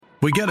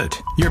We get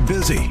it. You're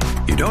busy.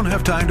 You don't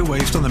have time to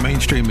waste on the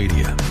mainstream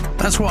media.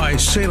 That's why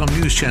Salem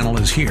News Channel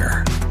is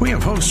here. We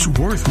have hosts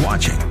worth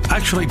watching,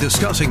 actually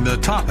discussing the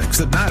topics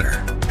that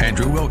matter.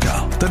 Andrew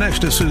Wilkow,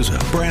 Dinesh D'Souza,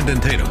 Brandon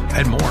Tatum,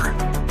 and more.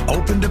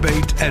 Open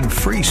debate and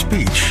free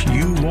speech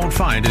you won't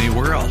find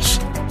anywhere else.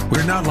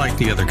 We're not like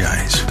the other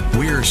guys.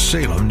 We're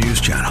Salem News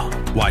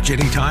Channel. Watch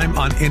anytime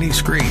on any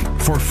screen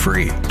for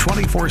free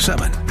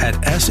 24/7 at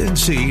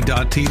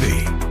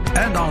snc.tv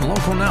and on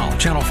Local Now,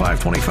 Channel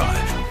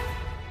 525.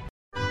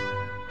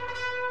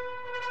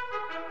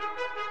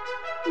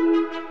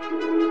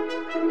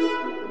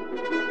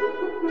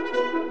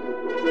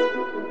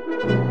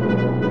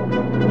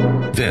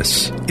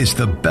 This is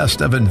the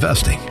best of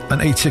investing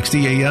on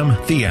 860 AM,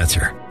 The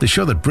Answer, the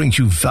show that brings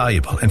you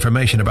valuable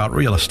information about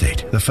real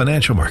estate, the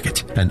financial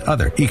markets, and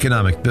other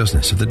economic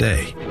business of the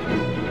day.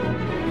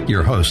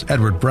 Your host,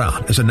 Edward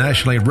Brown, is a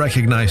nationally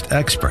recognized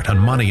expert on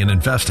money and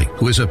investing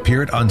who has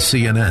appeared on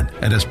CNN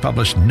and has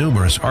published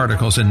numerous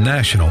articles in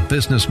national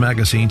business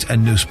magazines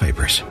and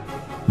newspapers.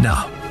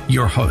 Now,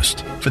 your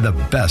host for the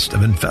best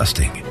of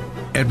investing,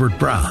 Edward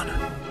Brown.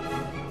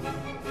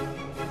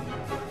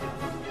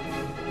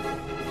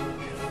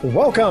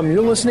 Welcome.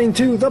 You're listening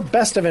to The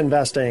Best of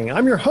Investing.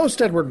 I'm your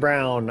host, Edward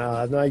Brown.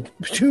 My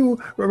two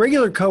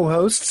regular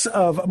co-hosts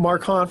of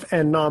Mark Hanf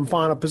and Nam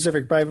Phan of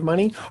Pacific Private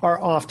Money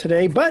are off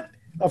today, but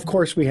of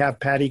course we have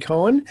Patti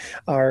Cohn,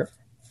 our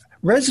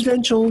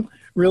residential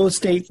real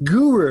estate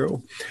guru.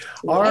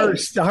 Our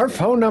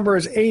phone number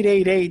is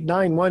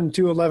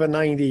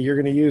 888-912-1190. You're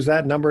going to use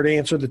that number to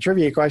answer the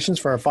trivia questions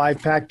for our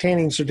 5-pack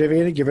tanning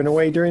certificate given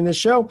away during this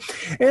show.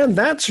 And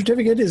that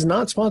certificate is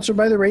not sponsored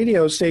by the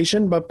radio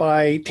station, but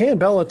by Tan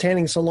Bella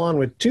Tanning Salon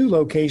with 2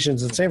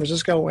 locations in San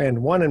Francisco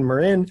and 1 in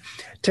Marin.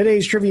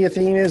 Today's trivia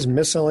theme is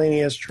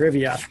miscellaneous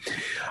trivia.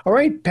 All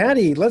right,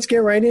 Patti, let's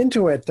get right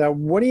into it.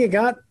 What do you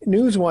got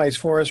news-wise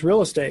for us,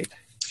 real estate?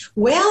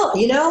 Well,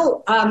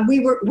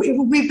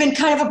 we've been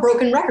kind of a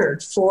broken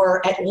record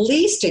for at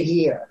least a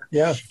year.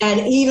 Yeah. And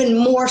even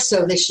more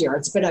so this year.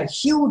 It's been a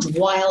huge,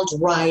 wild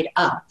ride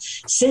up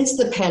since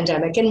the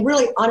pandemic and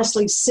really,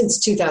 honestly, since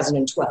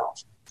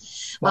 2012.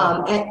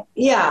 Wow.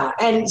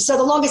 And so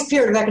the longest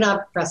period of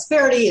economic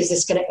prosperity, is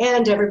this going to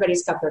end?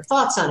 Everybody's got their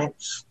thoughts on it.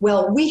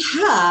 Well, we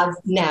have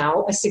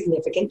now a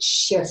significant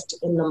shift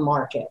in the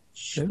market,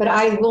 but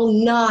I will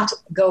not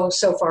go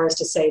so far as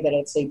to say that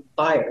it's a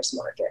buyer's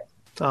market.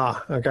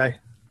 Ah, okay.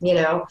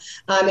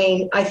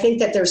 I think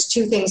that there's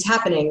 2 things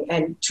happening,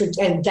 and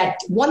that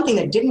one thing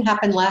that didn't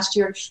happen last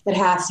year that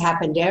has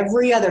happened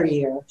every other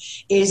year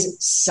is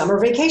summer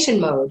vacation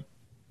mode,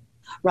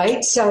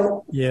 right?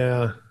 So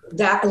yeah,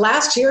 that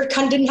last year it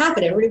kind of didn't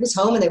happen. Everybody was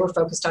home and they were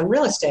focused on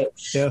real estate.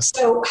 Yeah.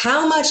 So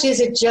how much is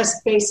it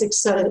just basic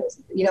sort of,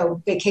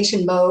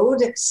 vacation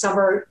mode,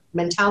 summer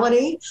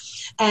mentality,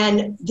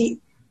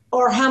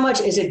 or how much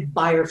is it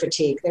buyer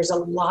fatigue? There's a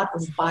lot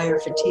of buyer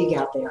fatigue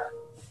out there.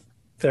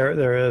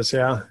 There is,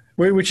 yeah.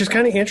 Which is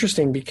kind of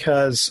interesting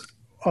because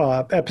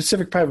at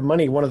Pacific Private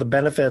Money, one of the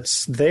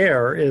benefits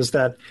there is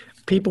that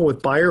people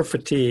with buyer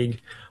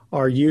fatigue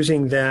are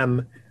using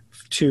them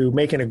to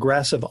make an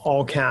aggressive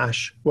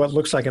all-cash, what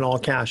looks like an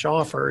all-cash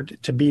offer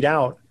to beat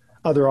out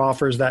other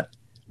offers that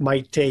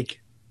might take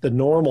the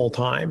normal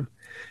time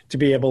to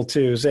be able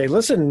to say,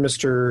 listen,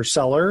 Mr.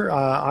 Seller,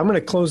 I'm going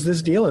to close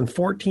this deal in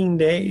 14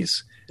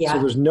 days. Yeah. So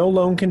there's no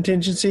loan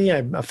contingency.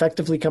 I'm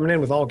effectively coming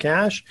in with all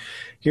cash.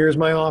 Here's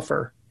my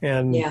offer.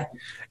 And,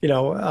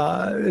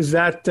 is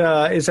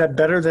that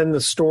better than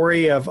the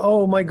story of,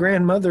 my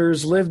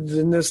grandmother's lived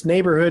in this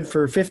neighborhood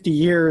for 50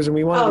 years and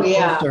we want to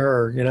talk to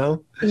her,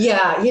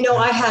 Yeah.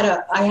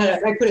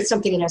 I put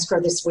something in escrow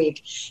this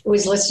week. It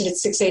was listed at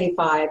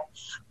 $685.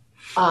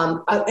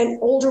 An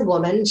older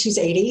woman, she's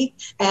 80,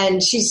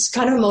 and she's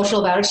kind of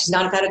emotional about it. She's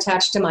not that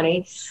attached to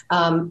money.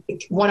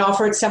 One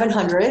offer at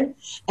 $700,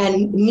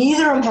 and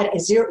neither of them had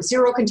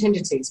zero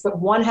contingencies, but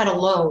one had a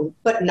loan,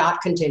 but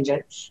not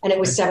contingent, and it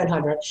was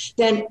 $700.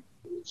 Then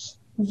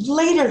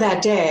later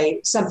that day,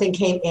 something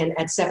came in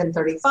at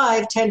 $735,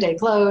 10-day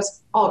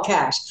close, all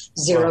cash,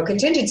 zero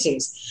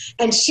contingencies.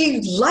 And she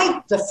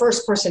liked the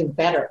first person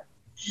better.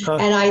 Huh.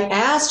 And I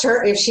asked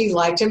her if she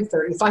liked him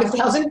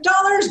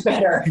 $35,000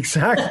 better.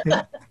 Exactly.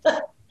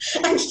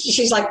 And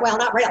she's like, well,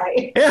 not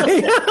really.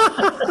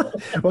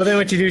 Well, then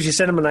what you do is you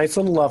send him a nice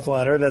little love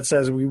letter that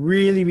says, we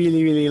really,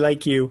 really, really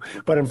like you,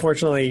 but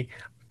unfortunately,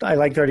 I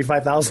like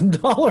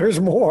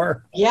 $35,000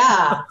 more.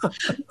 Yeah.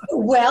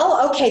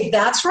 Well, okay,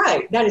 that's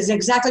right. That is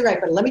exactly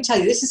right. But let me tell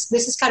you, this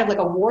is kind of like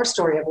a war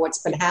story of what's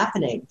been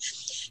happening.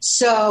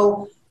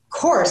 So, of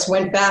course,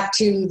 went back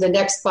to the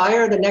next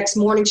buyer. The next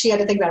morning, she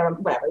had to think about it.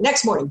 Whatever.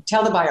 Next morning,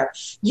 tell the buyer,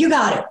 you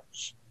got it.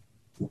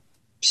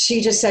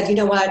 She just said, you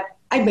know what?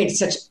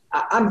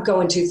 I'm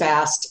going too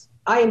fast.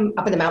 I'm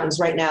up in the mountains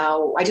right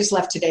now. I just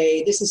left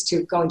today. This is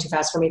going too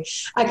fast for me.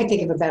 I could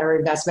think of a better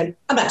investment.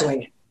 I'm not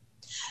doing it.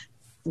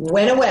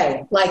 Went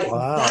away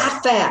that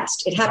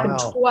fast. It happened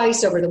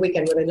twice over the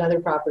weekend with another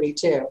property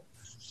too.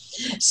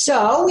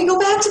 So we go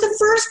back to the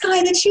first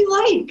guy that she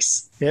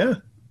likes. Yeah.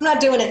 I'm not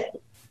doing it.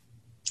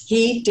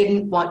 He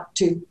didn't want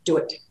to do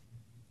it.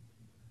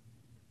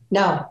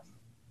 No.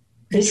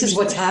 This is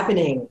what's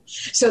happening.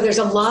 So there's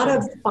a lot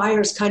of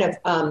buyers kind of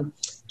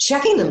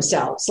checking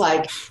themselves.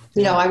 Like,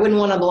 I wouldn't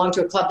want to belong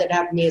to a club that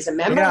had me as a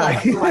member. Yeah.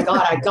 Like, oh my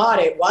God, I got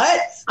it.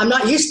 What? I'm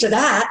not used to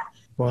that.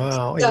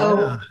 Wow.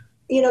 So,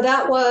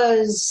 that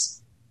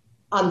was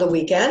on the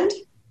weekend.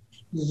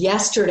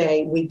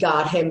 Yesterday, we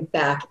got him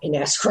back in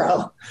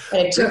escrow.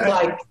 And it took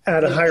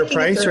at a higher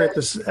price or at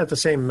the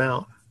same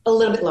amount? A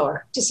little bit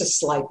lower, just a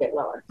slight bit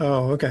lower.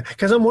 Oh, okay.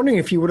 Because I'm wondering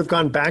if you would have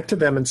gone back to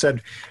them and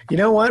said, you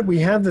know what, we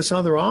have this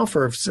other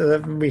offer.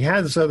 We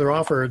had this other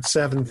offer at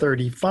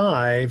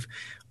 $735,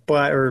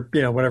 or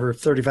whatever,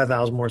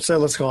 35,000 more. So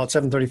let's call it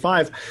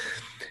 $735.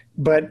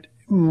 But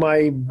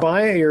my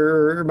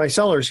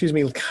seller,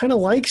 kind of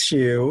likes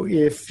you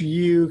if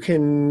you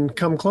can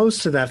come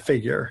close to that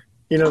figure.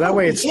 That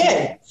way it's. We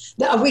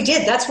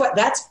did. That's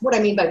what I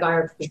mean by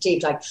buyer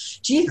fatigue. Like,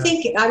 do you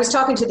think, I was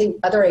talking to the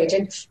other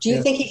agent, do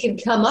you think he can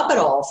come up at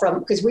all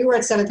because we were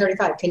at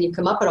 735. Can you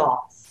come up at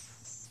all?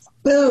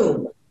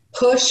 Boom.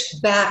 Push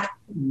back.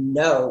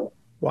 No.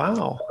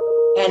 Wow.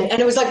 And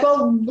it was like,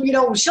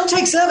 well, she'll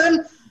take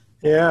 7.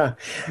 Yeah.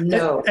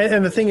 No.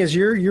 And the thing is,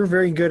 you're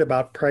very good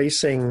about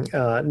pricing,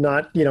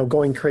 not,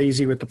 going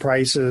crazy with the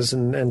prices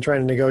and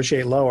trying to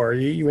negotiate lower.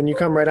 When you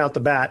come right out the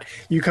bat,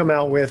 you come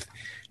out with,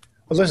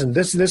 well, listen,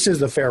 this is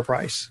the fair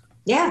price.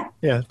 Yeah.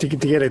 Yeah, to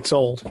get it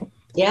sold.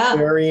 Yeah.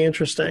 Very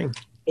interesting.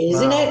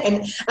 Isn't it?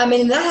 And I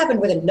mean, that happened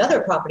with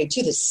another property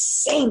too. The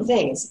same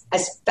thing.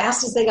 As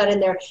fast as they got in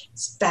there,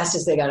 as fast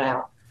as they got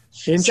out.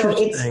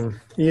 Interesting. So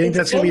you think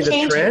that's going to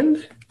be the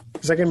trend?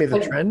 Is that going to be the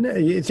trend?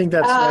 You think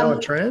that's now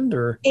a trend?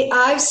 Or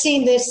I've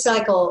seen this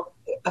cycle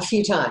a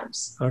few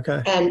times.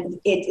 Okay. And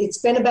it's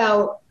been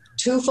about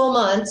 2 full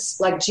months.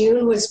 Like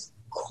June was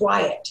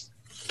quiet.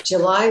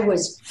 July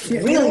was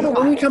really quiet.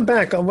 When we come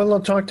back,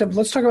 let's talk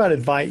about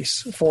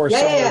advice for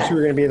sellers who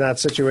are going to be in that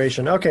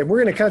situation. Okay,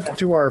 we're going to cut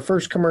to our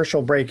first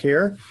commercial break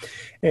here.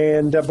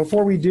 And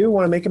before we do, I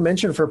want to make a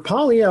mention for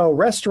Palio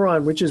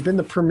Restaurant, which has been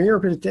the premier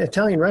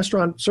Italian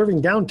restaurant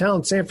serving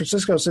downtown San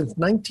Francisco since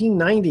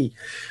 1990.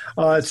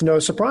 It's no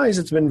surprise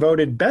it's been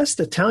voted best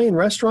Italian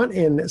restaurant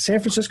in San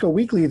Francisco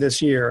Weekly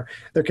this year.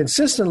 They're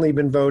consistently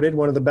been voted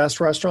one of the best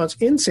restaurants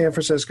in San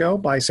Francisco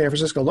by San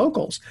Francisco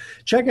locals.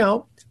 Check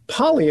out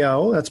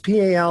Palio, that's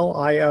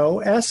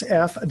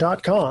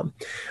PALIOSF.com.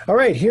 All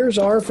right, here's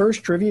our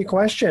first trivia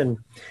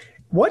question.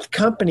 What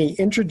company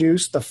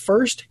introduced the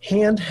first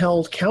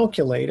handheld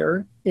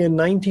calculator in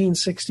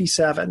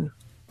 1967?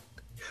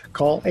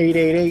 Call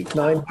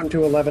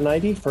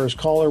 888-912-1190. First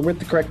caller with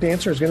the correct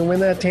answer is going to win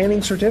that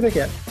tanning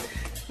certificate.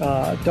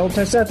 Don't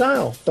touch that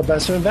dial. The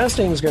Best of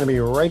Investing is going to be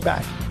right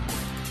back.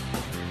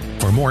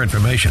 For more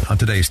information on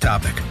today's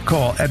topic,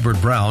 call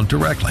Edward Brown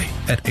directly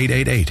at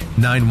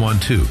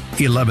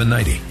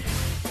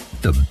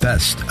 888-912-1190. The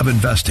Best of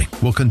Investing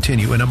will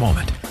continue in a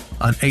moment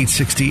on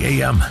 860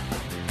 AM.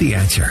 The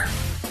Answer.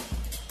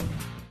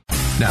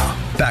 Now,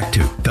 back to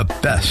The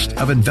Best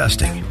of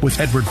Investing with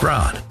Edward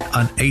Brown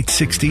on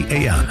 860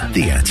 AM.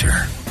 The Answer.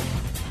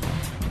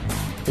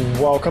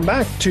 Welcome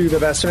back to The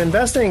Best of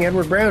Investing.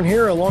 Edward Brown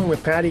here, along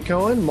with Patti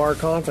Cohn. Mark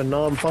Hanf and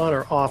Nam Phan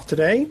are off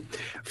today.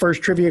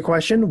 First trivia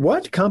question.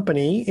 What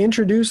company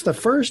introduced the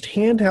first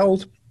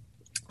handheld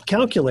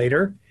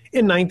calculator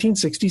in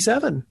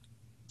 1967?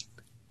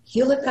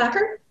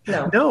 Hewlett-Packard?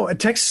 No,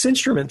 Texas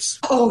Instruments.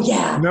 Oh,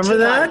 yeah. Remember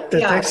that? The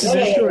Texas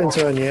Instruments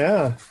one,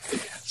 yeah.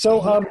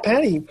 So,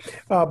 Patti,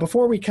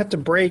 before we cut to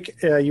break,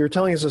 you were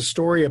telling us a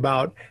story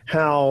about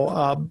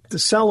how the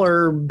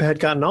seller had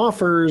gotten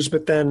offers,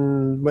 but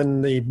then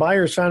when the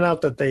buyers found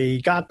out that they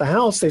got the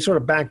house, they sort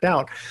of backed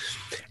out.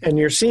 And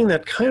you're seeing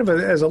that kind of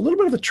as a little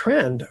bit of a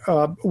trend.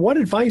 What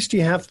advice do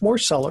you have for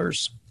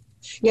sellers?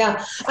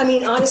 Yeah, I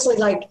mean, honestly,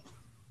 like,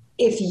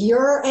 if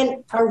you're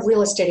a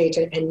real estate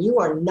agent and you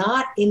are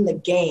not in the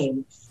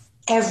game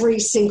every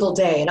single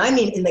day, and I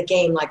mean in the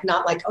game, like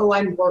not like, oh,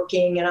 I'm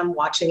working and I'm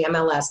watching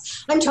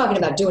MLS. I'm talking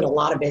about doing a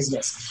lot of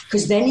business,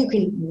 because then you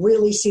can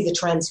really see the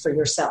trends for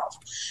yourself.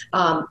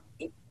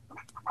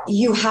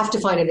 You have to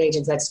find an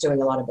agent that's doing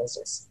a lot of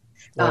business,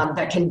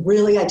 that can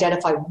really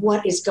identify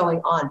what is going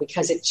on,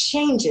 because it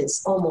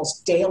changes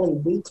almost daily,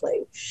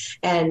 weekly.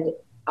 And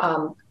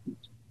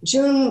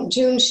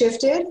June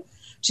shifted.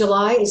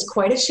 July is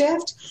quite a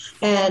shift.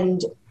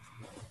 And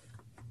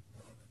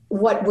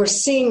what we're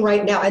seeing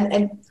right now,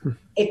 and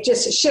it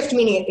just shift,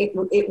 meaning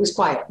it was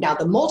quiet. Now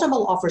the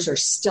multiple offers are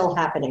still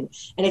happening,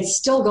 and it's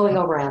still going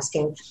over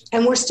asking,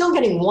 and we're still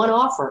getting one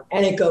offer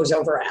and it goes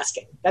over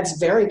asking. That's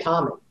very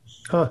common.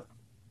 Huh.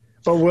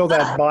 But will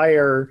that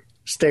buyer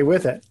stay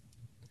with it?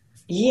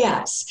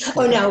 Yes.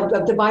 Oh, now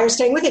the buyer's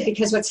staying with it,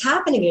 because what's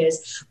happening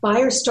is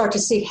buyers start to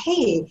see,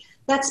 hey,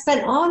 that's been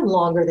on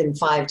longer than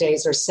 5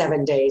 days or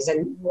 7 days,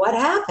 and what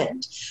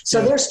happened?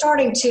 So they're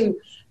starting to,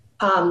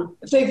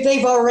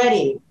 they've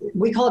already,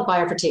 we call it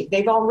buyer fatigue.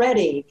 They've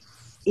already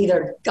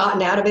either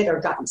gotten out of it or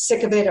gotten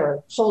sick of it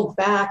or pulled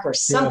back or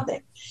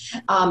something.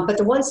 Yeah. But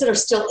the ones that are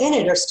still in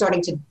it are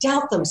starting to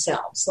doubt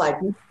themselves. Like,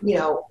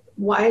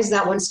 why is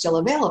that one still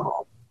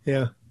available?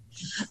 Yeah.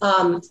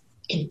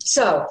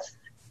 So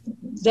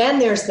Then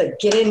there's the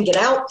get in, get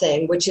out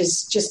thing, which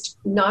is just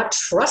not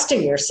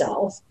trusting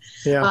yourself.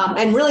 Yeah.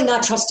 And really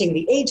not trusting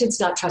the agents,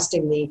 not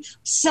trusting the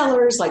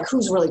sellers, like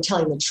who's really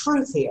telling the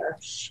truth here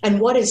and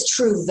what is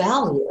true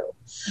value,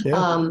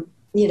 but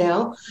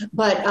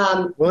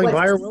willing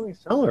buyer, willing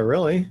seller,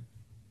 really.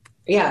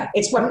 Yeah,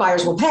 it's what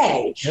buyers will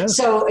pay. Yeah.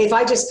 So if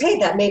I just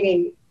paid that,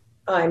 maybe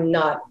I'm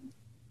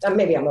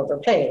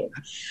overpaying.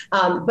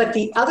 But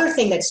the other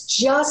thing that's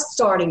just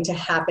starting to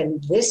happen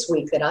this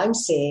week that I'm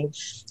seeing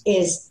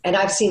is, and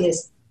I've seen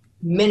this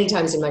many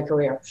times in my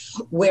career,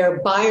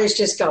 where buyers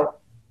just go,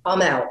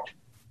 I'm out.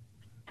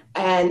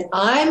 And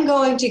I'm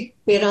going to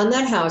bid on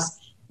that house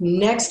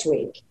next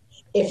week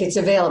if it's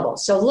available.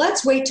 So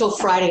let's wait till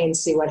Friday and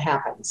see what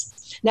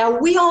happens. Now,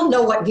 we all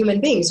know what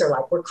human beings are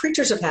like. We're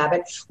creatures of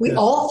habit. We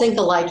all think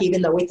alike,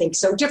 even though we think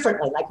so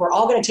differently. Like we're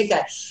all going to take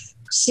that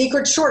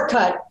secret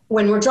shortcut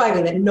when we're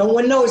driving that no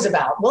one knows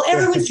about. Well,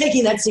 everyone's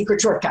taking that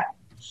secret shortcut.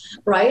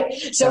 Right?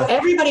 So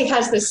everybody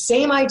has the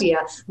same idea.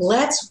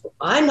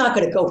 I'm not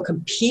going to go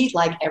compete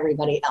like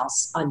everybody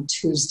else on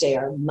Tuesday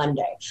or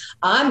Monday.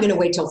 I'm going to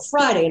wait till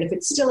Friday. And if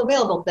it's still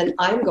available, then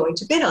I'm going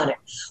to bid on it.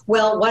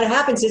 Well, what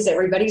happens is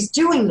everybody's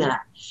doing that.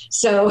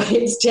 So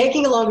it's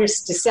taking longer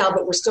to sell,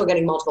 but we're still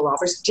getting multiple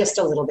offers just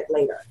a little bit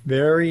later.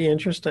 Very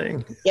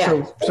interesting.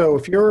 Yeah. So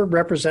if you're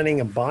representing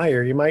a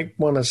buyer, you might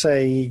want to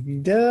say,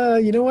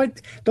 you know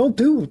what? Don't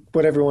do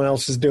what everyone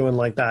else is doing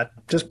like that.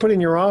 Just put in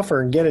your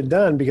offer and get it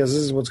done, because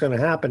this is what's going to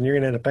happen. You're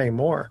going to end up paying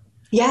more.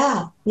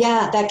 Yeah,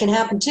 that can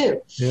happen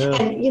too. Yeah.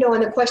 And,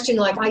 and the question,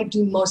 like I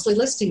do mostly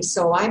listings,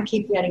 so I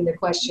keep getting the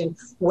question,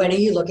 when are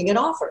you looking at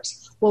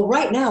offers? Well,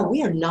 right now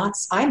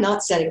I'm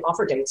not setting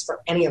offer dates for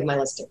any of my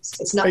listings.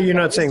 It's not. You're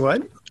not saying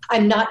what?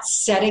 I'm not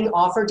setting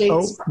offer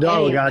dates for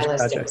any of my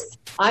listings.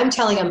 I'm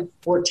telling them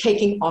we're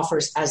taking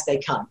offers as they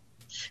come.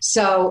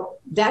 So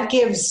that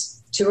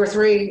gives 2 or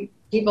 3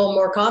 people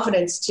more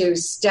confidence to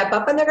step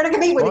up, and they're going to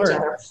compete with each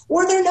other,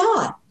 or they're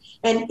not.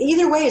 And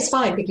either way is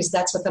fine, because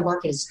that's what the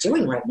market is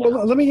doing right now.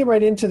 Well, let me get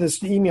right into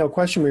this email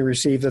question we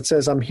received that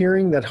says, I'm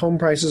hearing that home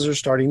prices are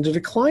starting to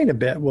decline a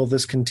bit. Will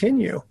this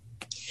continue?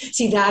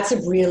 See, that's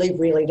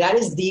that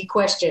is the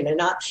question.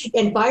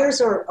 And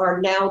buyers are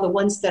now the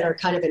ones that are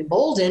kind of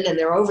emboldened, and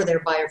they're over their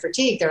buyer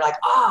fatigue. They're like,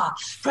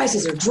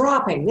 prices are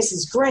dropping. This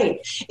is great.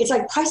 It's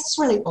like prices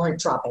really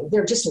aren't dropping.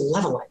 They're just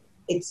leveling.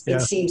 It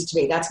seems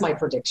to me. That's my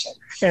prediction.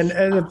 And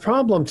the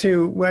problem,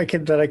 too,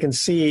 that I can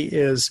see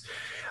is,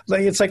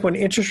 it's like when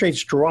interest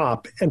rates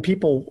drop and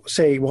people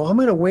say, well, I'm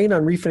going to wait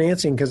on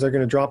refinancing because they're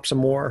going to drop some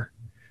more.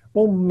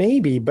 Well,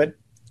 maybe, but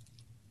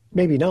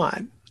maybe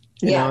not.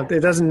 You know, it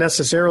doesn't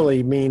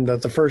necessarily mean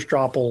that the first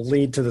drop will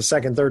lead to the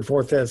second, third,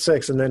 fourth, fifth,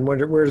 sixth, and then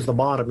where's the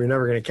bottom? You're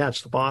never going to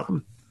catch the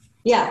bottom.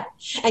 Yeah.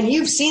 And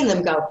you've seen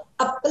them go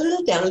up a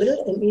little, down a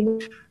little.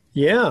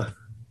 Yeah.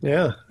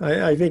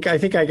 I think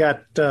I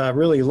got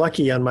really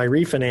lucky on my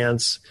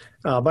refinance.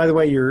 By the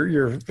way,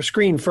 your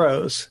screen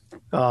froze.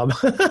 I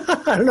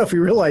don't know if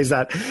you realize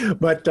that,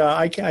 but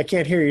I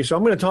can't hear you. So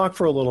I'm going to talk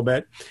for a little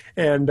bit,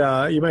 and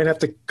you might have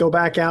to go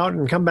back out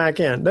and come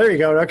back in. There you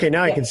go. Okay,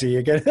 now I can see you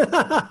again.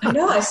 I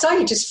know. I saw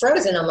you just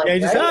frozen. I'm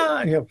like,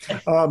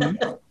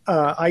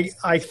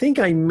 I think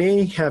I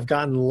may have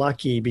gotten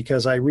lucky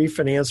because I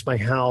refinanced my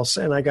house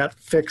and I got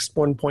fixed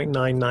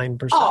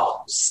 1.99%.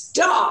 Oh,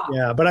 stop.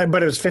 Yeah, but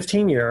it was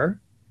 15-year,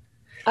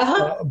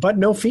 but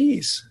no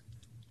fees.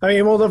 I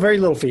mean, well, very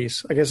little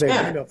fees. I guess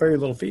very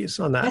little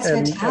fees on that. That's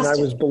and fantastic.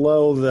 I was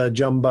below the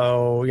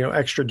jumbo,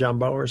 extra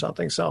jumbo or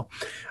something. So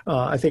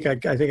I think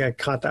I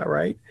caught that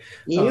right.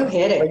 You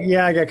hit it.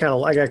 Yeah, I got kind of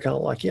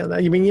lucky on that.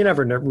 I mean, you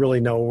never really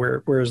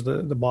know where's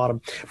the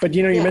bottom. But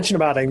you mentioned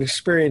about an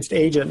experienced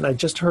agent, and I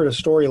just heard a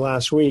story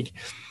last week.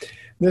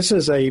 This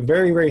is a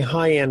very, very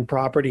high-end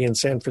property in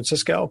San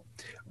Francisco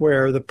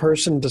where the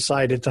person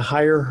decided to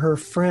hire her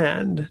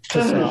friend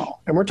to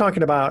sell. And we're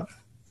talking about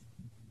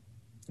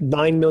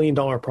 $9 million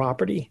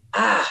property.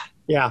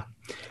 Yeah.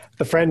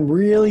 The friend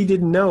really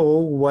didn't know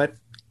what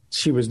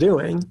she was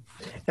doing.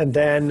 And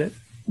then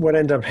what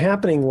ended up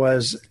happening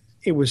was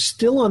it was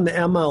still on the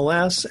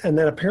MLS, and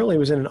then apparently it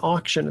was in an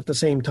auction at the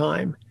same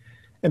time.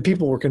 And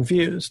people were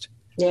confused.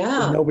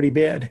 Yeah. And nobody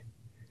bid.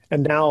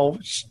 And now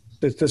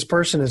this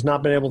person has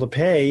not been able to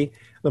pay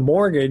the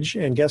mortgage,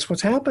 and guess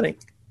what's happening?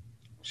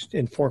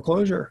 In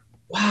foreclosure.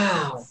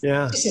 Wow.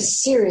 Yeah. Just a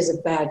series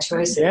of bad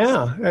choices.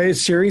 Yeah, a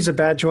series of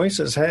bad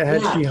choices.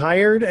 Had she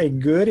hired a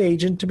good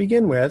agent to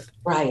begin with,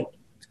 right,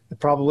 it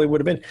probably would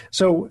have been.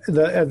 So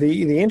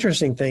the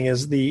interesting thing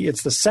is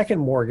it's the second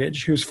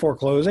mortgage who's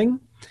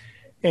foreclosing,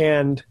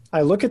 and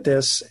I look at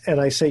this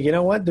and I say, you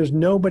know what? There's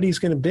nobody's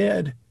going to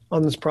bid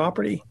on this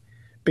property,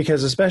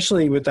 because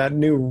especially with that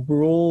new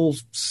Rule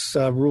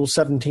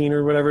 17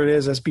 or whatever it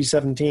is, SB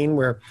 17,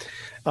 where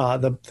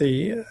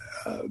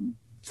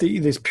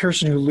this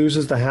person who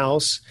loses the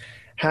house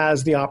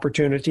has the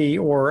opportunity,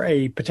 or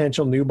a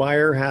potential new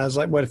buyer has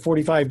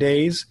 45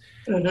 days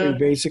to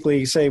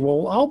basically say,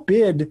 well, I'll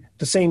bid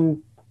the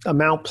same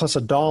amount plus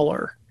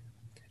 $1.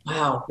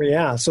 Wow.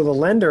 Yeah. So the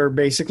lender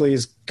basically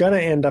is going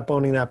to end up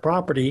owning that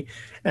property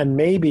and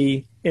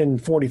maybe in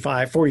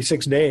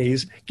 46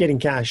 days getting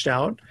cashed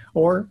out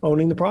or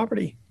owning the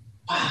property.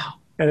 Wow.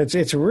 And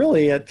it's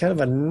really a kind of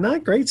a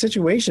not great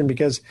situation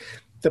because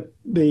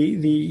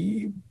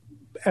the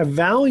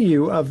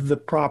value of the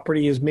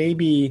property is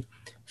maybe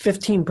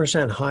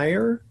 15%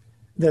 higher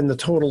than the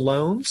total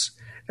loans.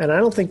 And I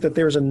don't think that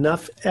there's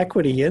enough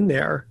equity in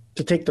there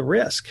to take the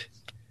risk.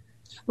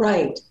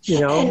 Right.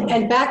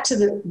 And back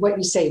to what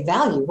you say,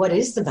 value. What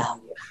is the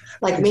value?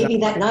 Like maybe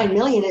that $9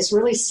 million is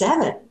really $7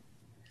 million.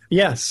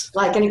 Yes.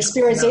 Like an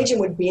experienced agent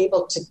would be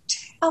able to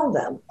tell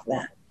them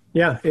that.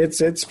 Yeah,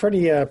 it's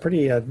pretty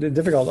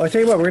difficult. I'll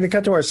tell you what, we're going to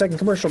cut to our second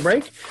commercial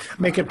break.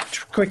 Make a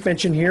quick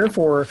mention here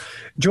for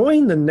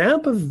join the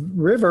Napa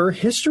River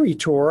History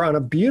Tour on a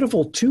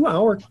beautiful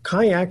 2-hour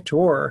kayak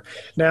tour.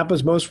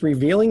 Napa's most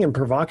revealing and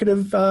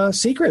provocative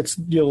secrets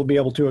you'll be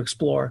able to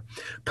explore.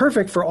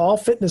 Perfect for all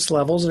fitness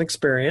levels and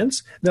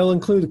experience. They'll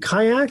include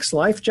kayaks,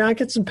 life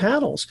jackets, and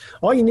paddles.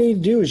 All you need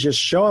to do is just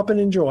show up and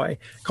enjoy.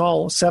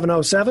 Call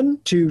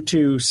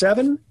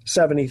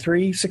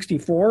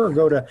 707-227-7364 or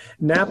go to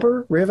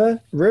Napa River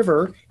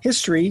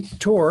History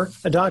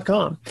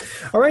Tour.com.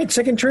 All right,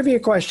 second trivia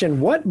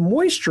question. What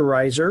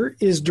moisturizer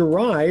is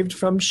derived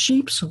from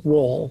sheep's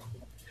wool?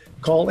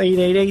 Call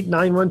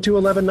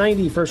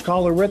 888-912-1190. First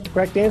caller with the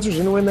correct answers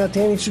and win that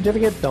tanning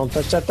certificate. Don't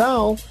touch that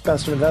dial.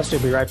 Best of Investing.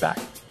 We'll be right back.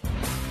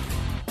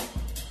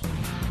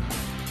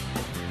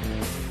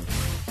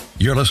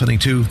 You're listening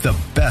to The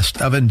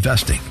Best of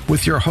Investing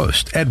with your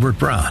host, Edward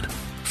Brown.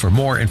 For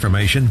more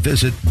information,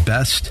 visit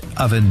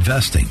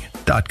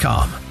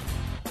bestofinvesting.com.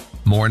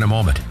 More in a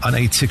moment on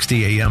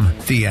 860 AM,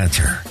 The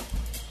Answer.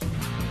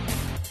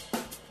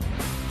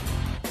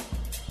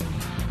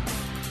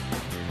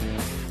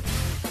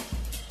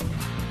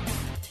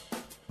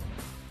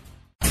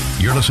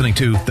 You're listening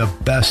to The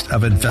Best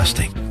of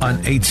Investing on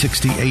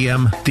 860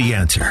 AM, The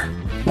Answer.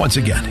 Once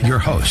again, your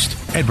host,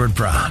 Edward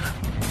Brown.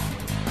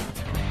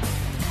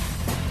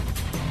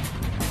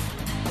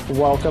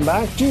 Welcome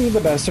back to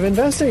The Best of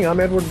Investing. I'm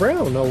Edward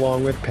Brown,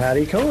 along with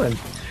Patti Cohn.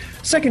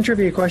 Second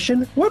trivia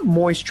question. What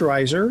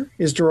moisturizer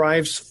is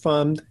derived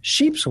from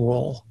sheep's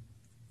wool?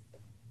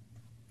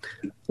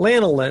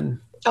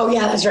 Lanolin. Oh,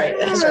 yeah, that's right.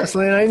 Yes,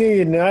 Lynn, I knew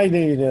you knew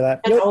that.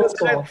 That's old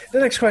school.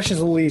 The next question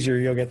is a little easier.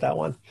 You'll get that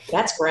one.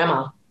 That's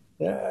grandma.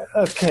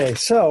 Okay,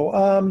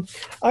 so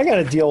I got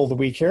a deal of the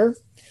week here.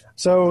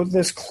 So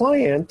this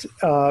client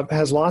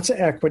has lots of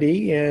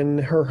equity in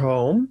her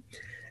home,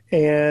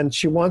 and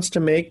she wants to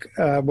make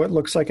what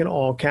looks like an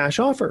all-cash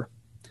offer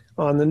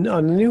on the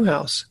new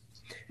house,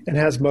 and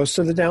has most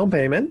of the down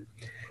payment.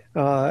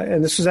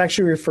 And this was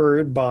actually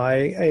referred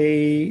by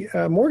a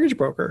mortgage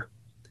broker.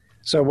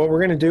 So what we're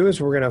going to do is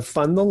we're going to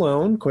fund the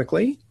loan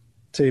quickly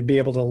to be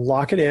able to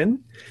lock it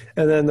in,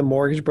 and then the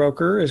mortgage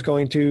broker is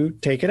going to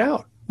take it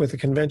out with a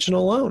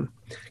conventional loan.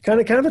 Kind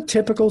of a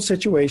typical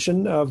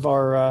situation of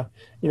our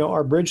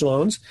bridge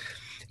loans.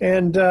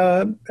 And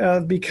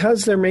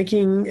because they're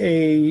making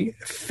a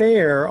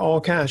fair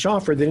all-cash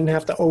offer, they didn't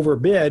have to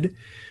overbid.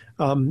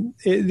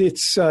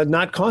 It's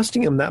not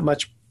costing them that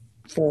much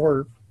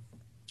for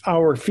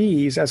our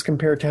fees as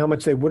compared to how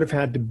much they would have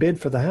had to bid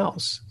for the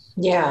house.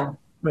 Yeah.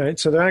 Right.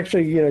 So they're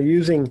actually,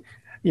 using,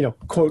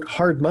 quote,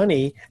 hard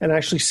money and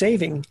actually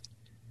saving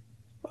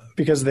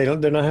because they're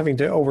not having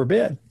to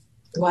overbid.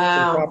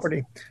 Wow. The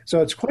property.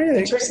 So it's quite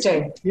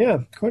interesting. Yeah,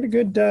 quite a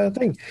good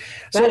thing.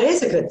 That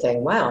is a good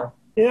thing. Wow.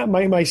 Yeah,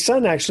 my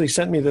son actually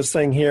sent me this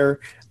thing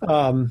here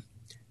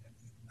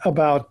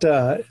about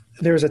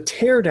there's a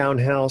tear-down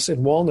house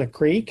in Walnut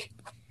Creek.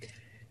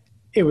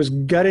 It was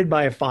gutted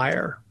by a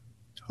fire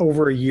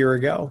over a year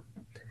ago.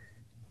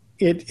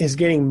 It is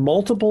getting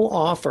multiple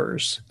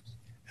offers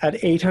at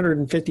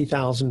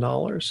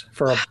 $850,000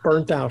 for a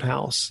burnt-out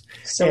house.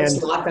 So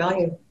it's lot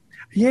value.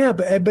 Yeah,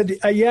 but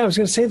I was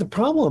going to say the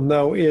problem,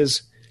 though,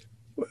 is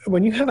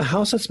when you have a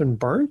house that's been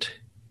burnt,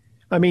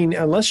 I mean,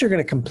 unless you're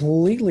going to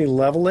completely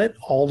level it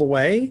all the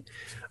way,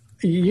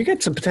 you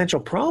get some potential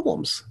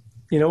problems,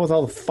 with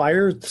all the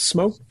fire, the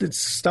smoke, the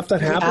stuff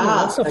that happens.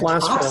 That stuff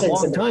lasts for a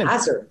long time.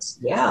 Hazards.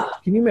 Yeah.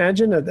 Can you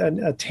imagine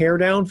a tear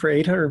down for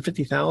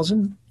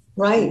 $850,000?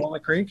 Right. In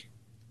Walnut Creek?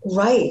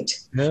 Right.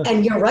 Yeah.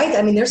 And you're right.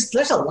 I mean, there's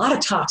a lot of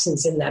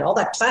toxins in that, all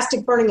that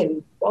plastic burning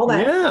and all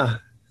that. Yeah.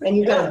 And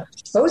you've got to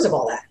dispose of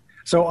all that.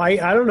 So I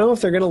don't know if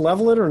they're going to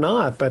level it or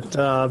not, but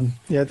I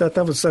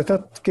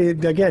thought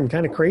again,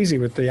 kind of crazy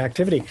with the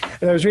activity.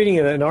 And I was reading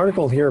an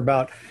article here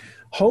about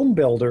home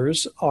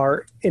builders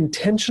are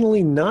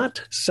intentionally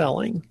not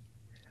selling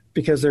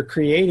because they're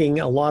creating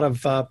a lot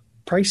of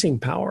pricing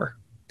power.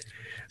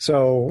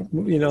 So,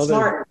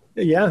 smart.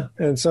 Yeah.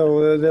 And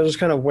so they'll just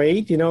kind of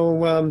wait,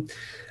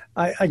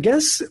 I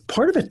guess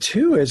part of it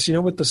too is,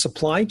 with the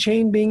supply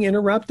chain being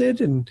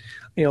interrupted and,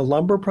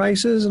 lumber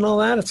prices and all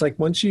that, it's like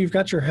once you've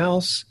got your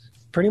house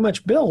pretty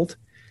much built,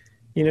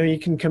 you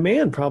can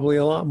command probably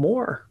a lot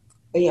more.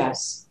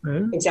 Yes,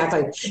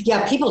 exactly.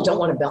 Yeah, people don't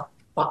want to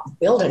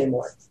build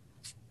anymore.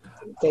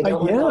 They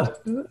don't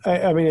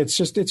yeah. I mean,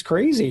 it's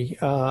crazy.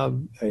 I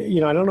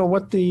don't know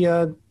what what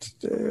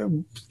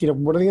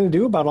are they going to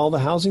do about all the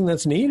housing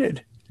that's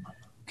needed?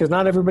 Because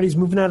not everybody's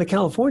moving out of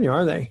California,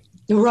 are they?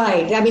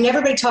 Right. I mean,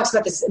 everybody talks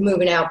about this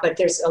moving out, but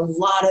there's a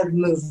lot of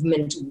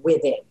movement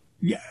with it.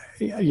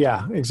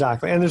 Yeah,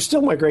 exactly. And there's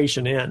still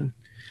migration in.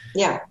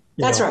 Yeah.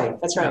 That's right.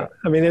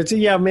 I mean,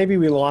 maybe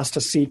we lost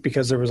a seat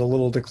because there was a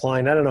little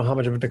decline. I don't know how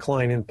much of a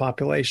decline in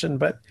population,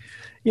 but,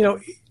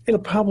 it'll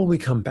probably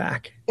come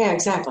back. Yeah,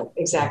 exactly.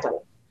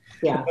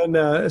 Yeah.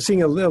 And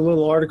seeing a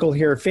little article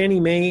here, Fannie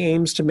Mae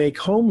aims to make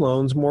home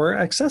loans more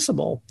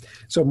accessible.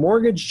 So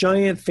mortgage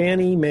giant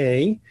Fannie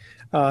Mae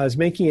is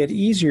making it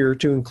easier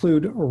to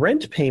include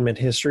rent payment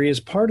history as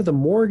part of the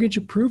mortgage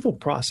approval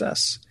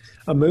process,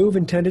 a move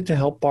intended to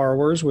help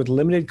borrowers with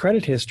limited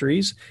credit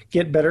histories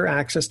get better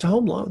access to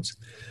home loans.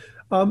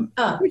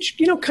 Which,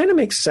 kind of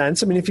makes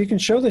sense. I mean, if you can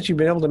show that you've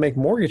been able to make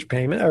mortgage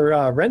payment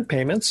or rent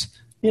payments,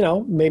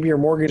 maybe your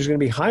mortgage is going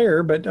to be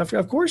higher, but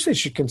of course they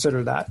should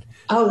consider that.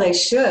 Oh, they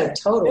should.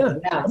 Totally.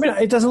 Yeah. I mean,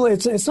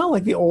 it's not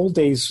like the old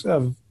days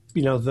of,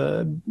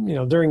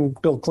 during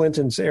Bill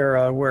Clinton's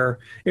era where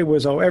it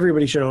was,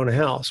 everybody should own a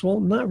house. Well,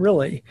 not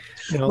really.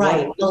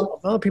 Right. A lot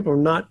of people are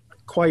not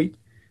quite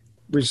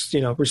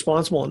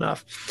responsible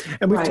enough.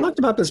 And we've talked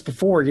about this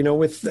before,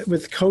 with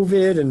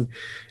COVID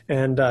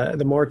and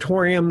the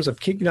moratoriums of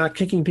not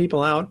kicking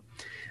people out.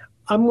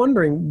 I'm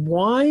wondering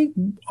why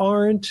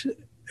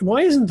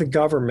isn't the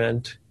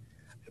government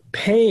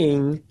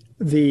paying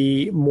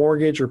the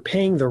mortgage or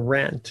paying the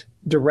rent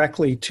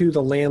directly to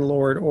the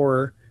landlord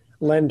or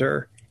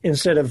lender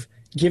instead of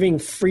giving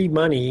free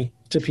money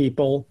to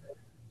people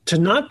to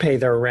not pay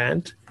their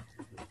rent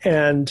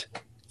and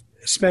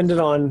spend it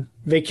on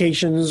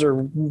vacations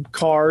or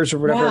cars or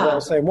whatever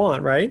else they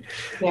want, right?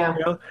 Yeah.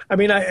 I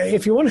mean,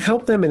 if you want to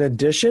help them in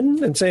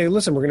addition and say,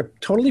 listen, we're going to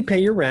totally pay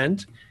your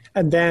rent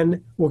and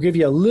then we'll give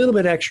you a little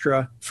bit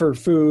extra for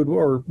food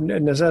or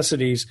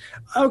necessities.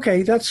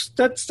 Okay, that's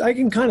I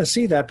can kind of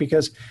see that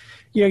because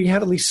you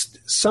have at least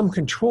some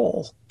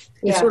control.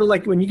 Yeah. It's sort of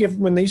like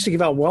when they used to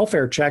give out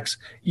welfare checks,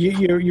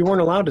 you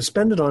weren't allowed to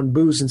spend it on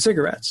booze and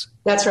cigarettes.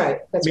 That's right.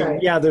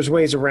 Right. Yeah, there's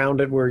ways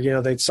around it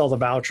where they'd sell the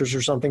vouchers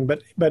or something,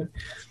 but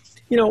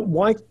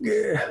why?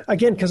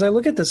 Again, because I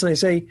look at this and I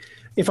say,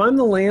 if I'm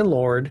the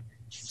landlord,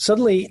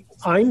 suddenly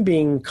I'm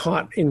being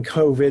caught in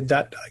COVID.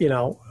 That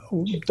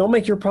don't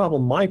make your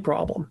problem my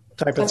problem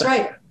type of thing. That's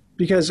right.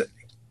 Because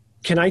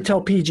can I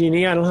tell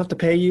PG&E I don't have to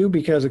pay you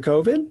because of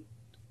COVID?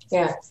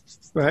 Yeah.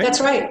 Right.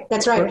 That's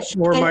right.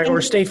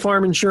 Or State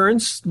Farm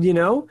Insurance,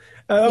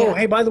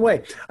 hey, by the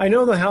way, I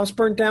know the house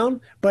burnt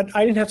down, but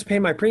I didn't have to pay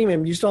my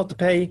premium. You still have to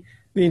pay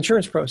the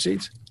insurance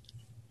proceeds.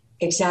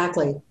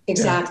 Exactly.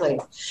 Yeah.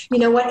 You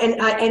know what? And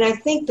I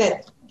think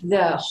that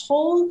the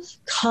whole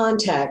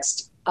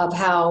context of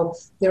how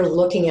they're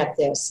looking at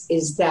this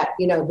is that,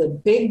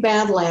 the big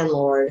bad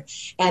landlord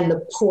and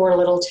the poor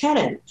little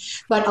tenant.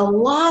 But a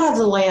lot of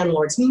the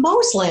landlords,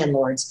 most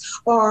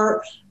landlords,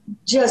 are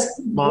just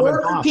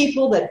worker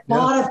people that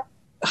bought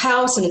a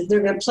house and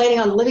they're planning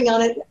on living on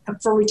it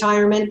for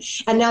retirement.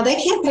 And now they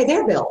can't pay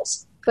their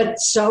bills. But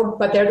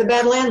they're the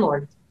bad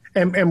landlord.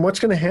 And what's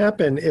going to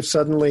happen if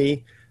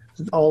suddenly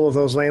all of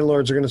those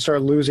landlords are going to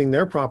start losing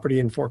their property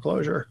in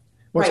foreclosure?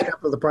 What's going to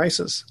happen to the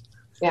prices?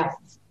 Yeah.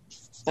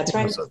 That's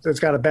right. So it's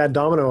got a bad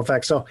domino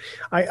effect. So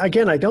I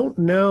don't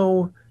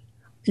know,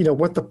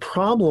 what the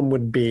problem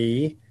would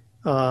be.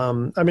 I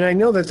mean, I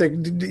know that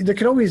there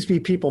could always be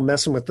people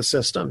messing with the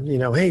system.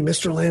 Hey,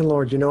 Mr.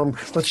 Landlord,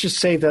 let's just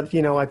say that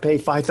I pay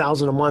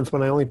 $5,000 a month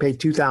when I only pay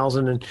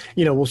 $2,000, and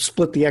we'll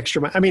split the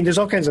extra. I mean, there's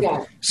all kinds of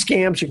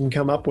scams you can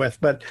come up with,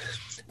 but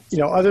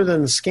other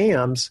than the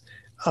scams,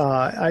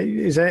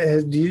 is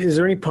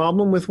there any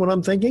problem with what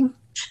I'm thinking?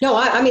 No,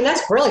 I mean,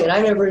 that's brilliant.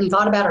 I never even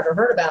thought about it or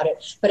heard about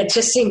it, but it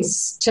just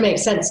seems to make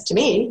sense to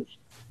me.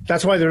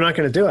 That's why they're not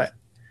going to do it.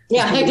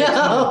 Yeah, I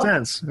know.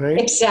 Sense, right?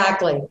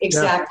 Exactly.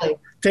 Yeah.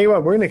 Tell you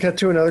what, we're going to cut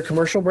to another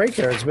commercial break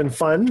here. It's been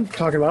fun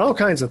talking about all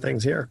kinds of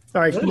things here.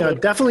 All right, now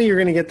definitely you're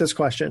going to get this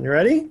question. You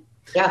ready?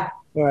 Yeah.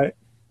 All right.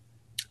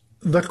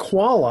 The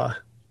koala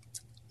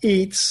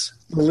eats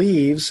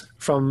leaves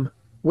from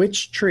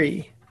which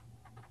tree?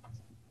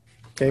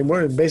 Okay,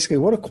 what do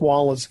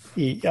koalas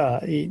eat?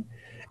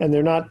 And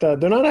they're not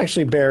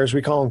actually bears.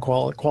 We call them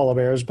koala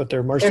bears, but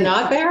they're marsupials.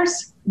 They're not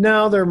bears?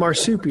 No, they're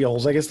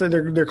marsupials. I guess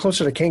they're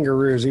closer to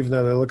kangaroos, even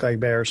though they look like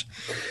bears.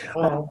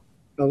 Wow.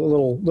 A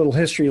little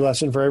history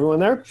lesson for everyone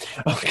there.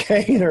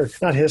 Okay, or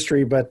not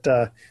history, but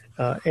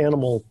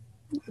animal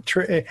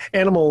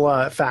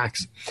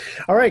facts.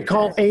 All right,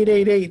 call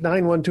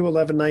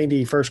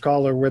 888-912-1190. First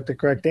caller with the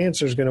correct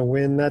answer is going to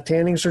win that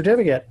tanning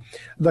certificate.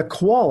 The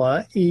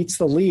koala eats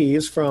the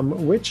leaves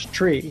from which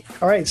tree?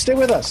 All right, stay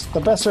with us. The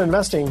best of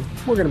investing.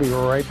 We're going to be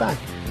right back.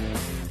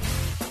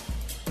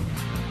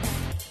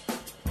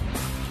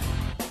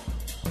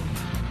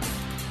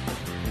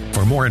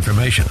 For more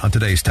information on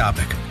today's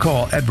topic,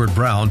 call Edward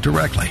Brown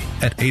directly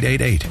at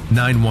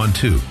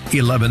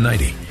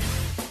 888-912-1190.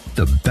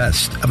 The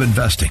best of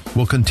investing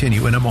will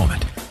continue in a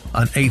moment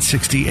on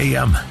 860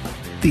 AM.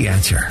 The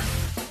Answer.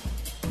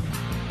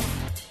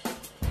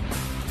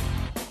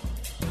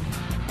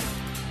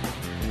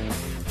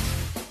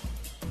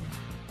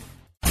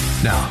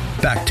 Now,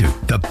 back to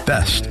the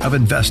best of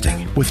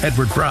investing with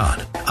Edward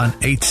Brown on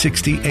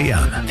 860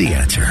 AM. The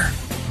Answer.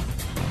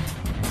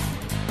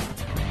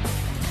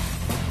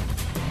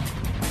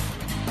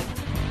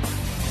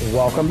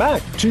 Welcome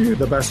back to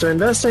the best of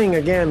investing.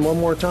 Again, one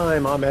more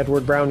time, I'm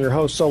Edward Brown, your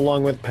host,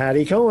 along with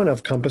Patti Cohn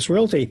of Compass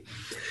Realty.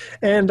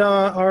 And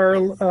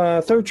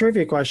our third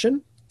trivia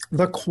question,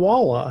 the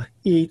koala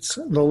eats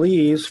the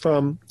leaves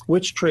from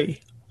which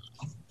tree?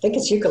 I think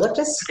it's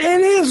eucalyptus.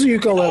 It is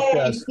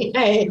eucalyptus.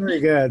 Hey. Very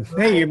good.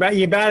 Hey, you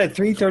batted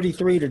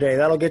 333 today.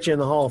 That'll get you in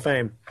the Hall of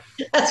Fame.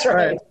 That's right. All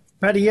right.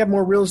 Patti, you have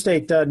more real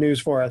estate news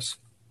for us.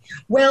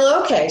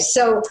 Well, okay.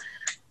 So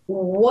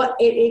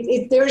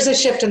there's a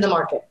shift in the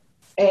market.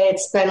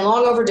 It's been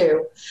long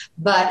overdue,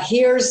 but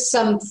here's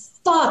some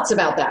thoughts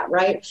about that,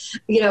 right?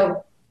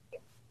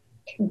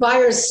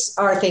 Buyers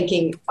are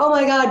thinking, oh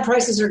my God,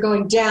 prices are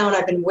going down.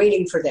 I've been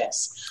waiting for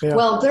this. Yeah.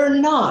 Well, they're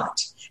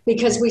not,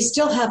 because we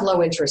still have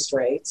low interest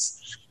rates.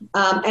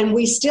 And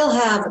we still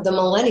have the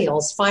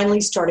millennials finally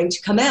starting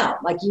to come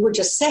out. Like you were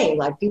just saying,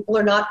 like people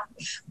are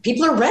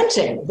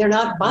renting. They're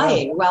not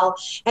buying. Yeah. Well,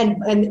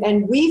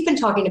 and we've been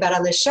talking about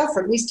on this show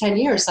for at least 10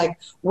 years, like,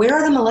 where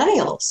are the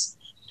millennials?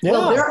 Yeah.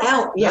 Well, they're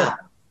out. Yeah.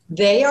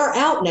 They are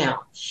out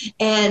now.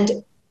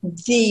 And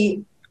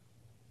the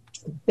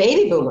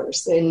baby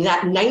boomers, in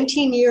that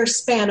 19-year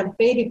span of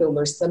baby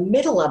boomers, the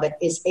middle of it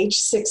is age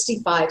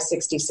 65,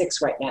 66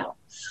 right now.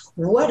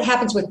 What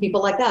happens with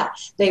people like that?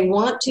 They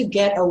want to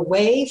get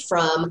away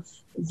from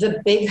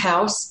the big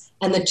house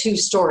and the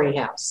two-story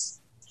house.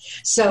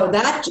 So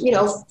that,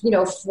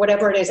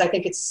 whatever it is, I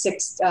think it's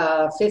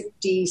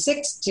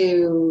 56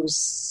 to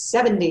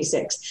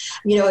 76.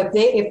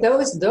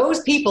 If those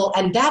people,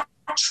 and that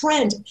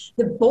trend,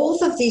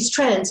 both of these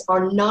trends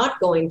are not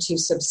going to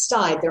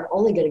subside. They're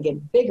only going to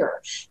get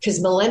bigger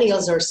because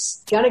millennials are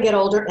going to get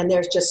older and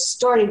they're just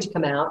starting to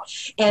come out,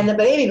 and the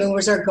baby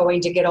boomers are going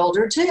to get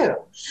older too.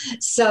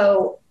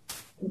 So,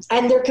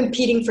 and they're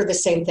competing for the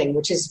same thing,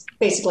 which is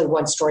basically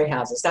one-story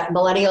houses. That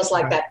millennials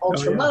like that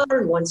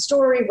ultra-modern,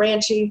 one-story,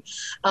 ranchy.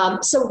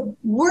 So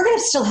we're going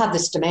to still have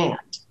this demand.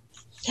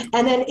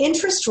 And then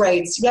interest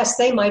rates, yes,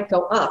 they might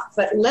go up,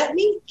 but let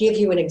me give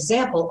you an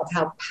example of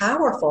how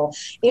powerful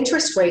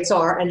interest rates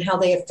are and how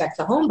they affect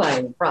the home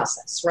buying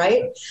process,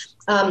 right?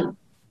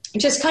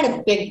 Just kind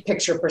of big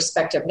picture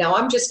perspective. Now,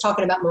 I'm just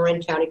talking about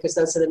Marin County because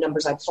those are the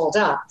numbers I pulled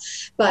up,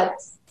 but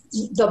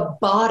the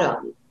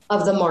bottom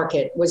of the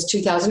market was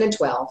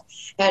 2012.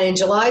 And in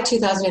July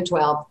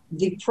 2012,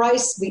 the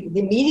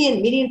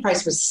median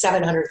price was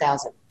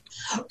 $700,000.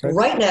 Okay.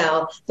 Right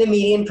now, the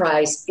median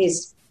price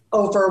is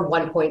over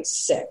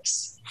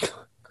 1.6.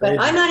 But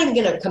I'm not even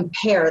going to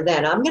compare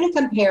then. I'm going to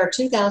compare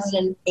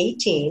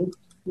 2018,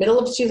 middle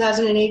of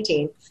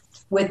 2018,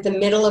 with the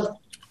middle of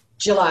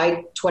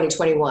July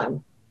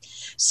 2021.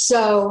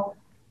 So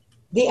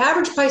the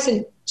average price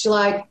in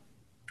July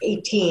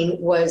 18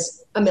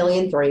 was $1.3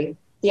 million.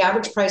 The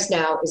average price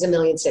now is $1.6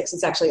 million.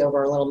 It's actually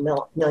over a little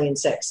 $1.6 million.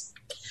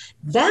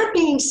 That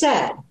being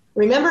said,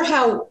 remember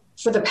how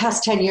for the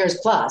past 10 years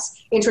plus,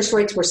 interest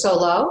rates were so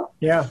low?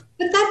 Yeah.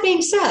 But that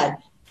being said,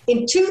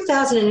 in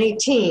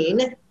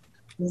 2018,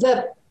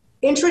 the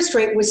interest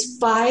rate was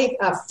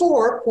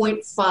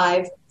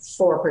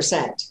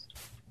 4.54%.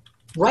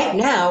 Right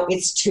now,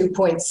 it's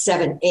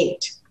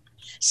 2.78.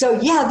 So,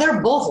 yeah, they're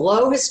both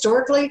low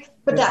historically,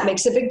 but that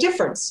makes a big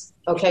difference.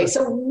 Okay,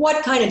 so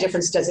what kind of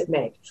difference does it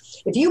make?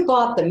 If you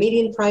bought the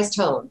median priced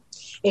home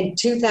in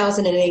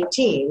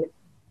 2018,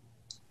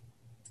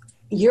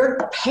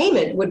 your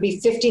payment would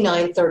be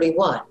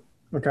 $59.31.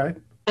 Okay.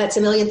 That's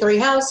 $1.3 million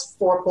house,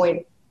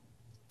 4.54%.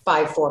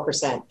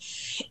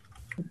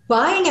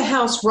 Buying a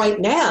house right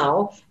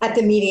now at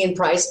the median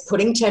price,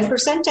 putting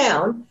 10%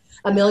 down,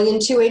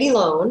 $1,280,000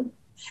 loan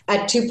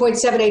at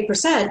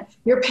 2.78%,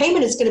 your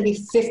payment is going to be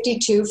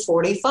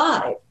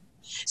 $52.45.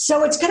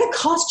 So it's going to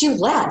cost you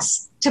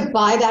less to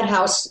buy that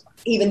house,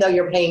 even though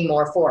you're paying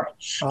more for it.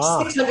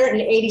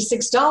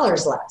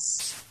 $686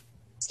 less.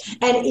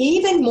 And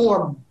even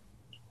more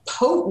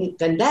potent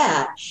than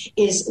that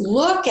is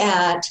look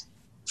at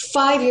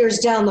 5 years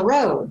down the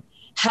road,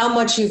 how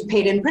much you've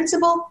paid in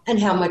principal and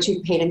how much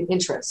you've paid in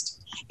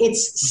interest.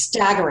 It's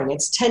staggering.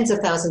 It's tens of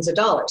thousands of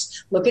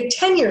dollars. Look at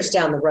 10 years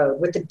down the road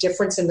with the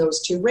difference in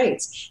those two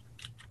rates,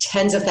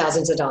 tens of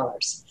thousands of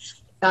dollars.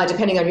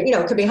 Depending on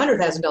it could be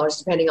 $100,000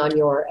 depending on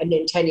and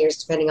in 10 years,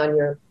 depending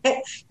on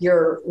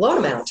your loan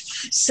amount.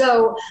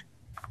 So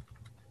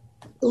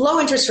low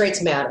interest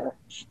rates matter.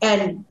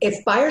 And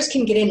if buyers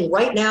can get in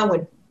right now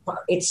when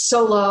it's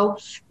so low,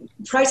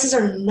 prices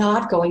are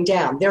not going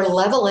down. They're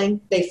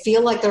leveling. They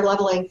feel like they're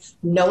leveling.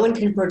 No one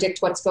can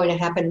predict what's going to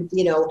happen,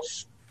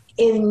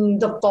 in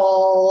the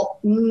fall,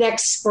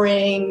 next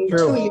spring,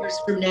 True. 2 years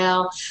from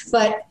now.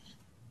 But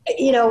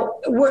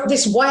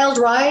this wild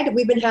ride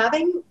we've been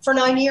having for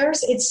 9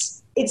 years,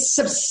 it's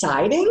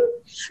subsiding,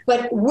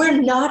 but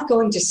we're not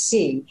going to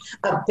see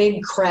a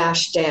big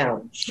crash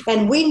down.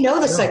 And we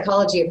know the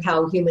psychology of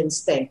how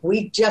humans think.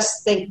 We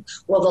just think,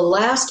 well, the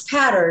last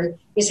pattern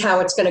is how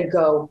it's going to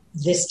go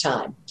this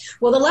time.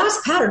 Well, the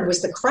last pattern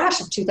was the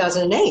crash of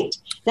 2008.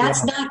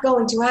 That's not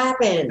going to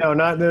happen. No,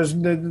 not there's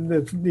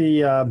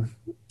the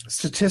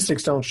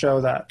statistics don't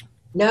show that.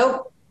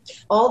 Nope.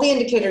 All the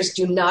indicators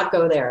do not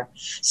go there.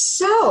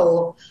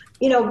 So,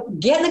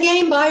 get in the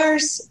game,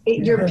 buyers.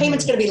 Your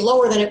payment's going to be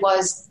lower than it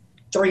was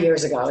 3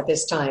 years ago at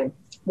this time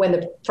when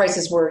the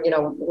prices were,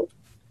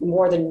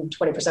 more than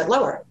 20%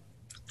 lower.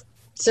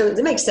 So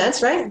that makes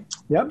sense, right?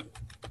 Yep.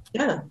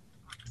 Yeah.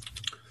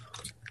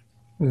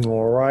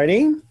 All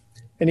righty.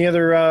 Any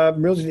other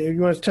you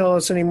want to tell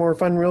us any more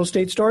fun real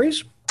estate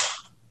stories?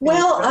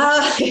 Well,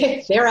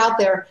 they're out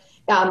there.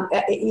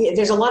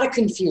 There's a lot of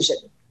confusion,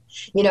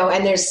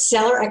 and there's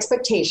seller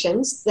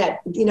expectations that,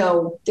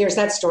 there's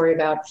that story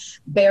about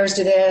bears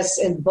do this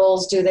and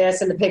bulls do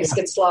this and the pigs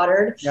get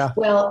slaughtered. Yeah.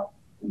 Well,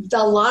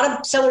 a lot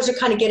of sellers are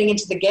kind of getting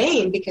into the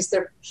game because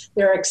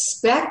they're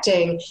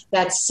expecting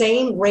that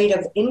same rate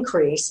of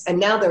increase, and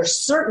now they're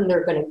certain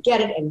they're going to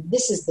get it, and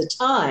this is the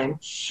time.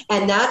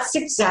 And that's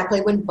exactly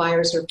when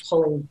buyers are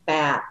pulling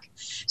back.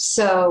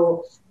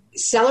 So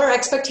seller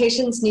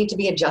expectations need to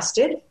be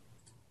adjusted.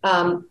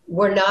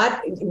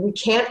 We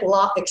can't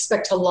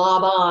expect to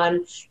lob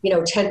on,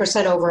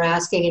 10% over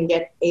asking and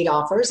get 8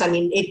 offers. I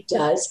mean, it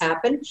does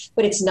happen,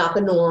 but it's not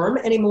the norm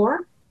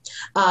anymore.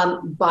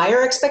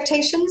 Buyer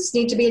expectations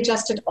need to be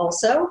adjusted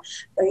also.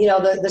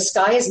 The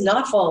sky is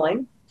not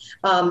falling.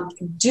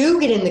 Do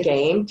get in the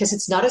game because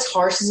it's not as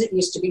harsh as it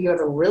used to be. You have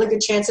a really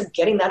good chance of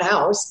getting that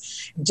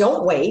house.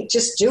 Don't wait.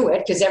 Just do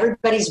it because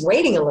everybody's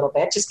waiting a little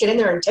bit. Just get in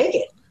there and take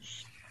it.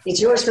 It's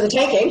yours for the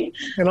taking.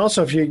 And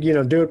also if you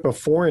do it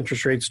before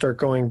interest rates start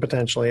going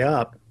potentially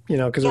up,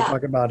 because we're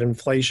talking about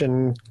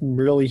inflation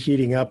really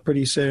heating up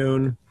pretty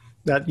soon.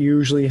 That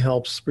usually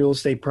helps real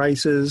estate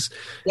prices.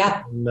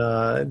 Yeah. And,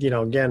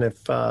 again,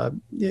 if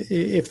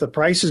the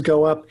prices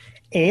go up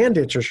and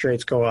interest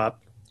rates go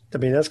up, I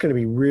mean, that's going to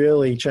be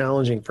really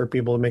challenging for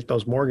people to make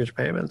those mortgage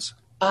payments.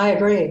 I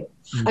agree.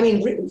 Mm-hmm. I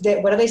mean,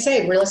 what do they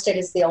say? Real estate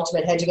is the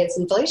ultimate hedge against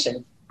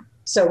inflation.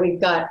 So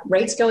we've got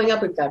rates going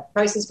up. We've got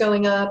prices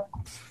going up.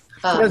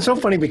 It's so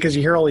funny because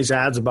you hear all these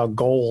ads about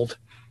gold,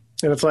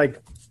 and it's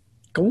like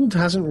gold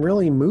hasn't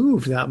really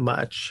moved that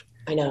much.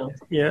 I know.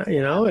 Yeah,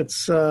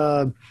 it's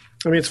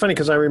it's funny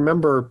because I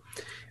remember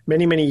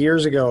many, many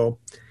years ago,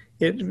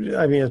 I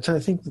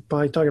think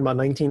probably talking about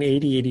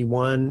 1980,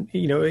 81,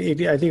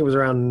 I think it was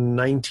around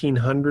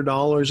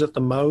 $1,900 at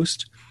the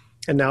most.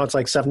 And now it's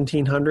like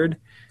 $1,700.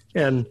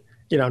 And,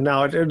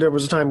 now there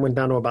was a time it went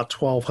down to about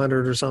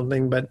 $1,200 or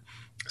something, but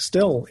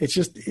still it's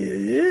just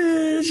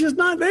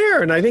not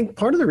there. And I think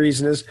part of the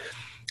reason is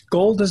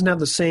gold doesn't have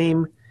the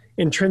same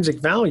intrinsic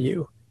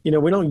value. We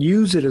don't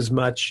use it as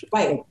much.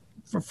 Right.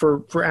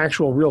 For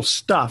actual real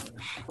stuff,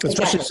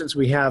 especially since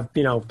we have,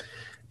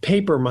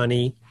 paper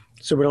money,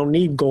 so we don't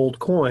need gold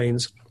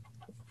coins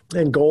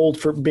and gold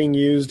for being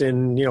used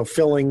in,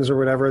 fillings or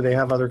whatever. They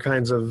have other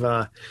kinds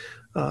of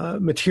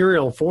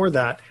material for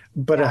that.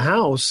 But a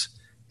house,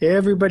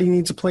 everybody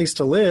needs a place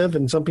to live,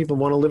 and some people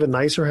want to live in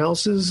nicer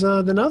houses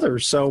than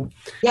others. So,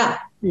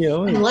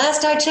 and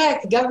last I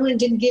checked, the government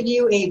didn't give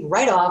you a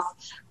write-off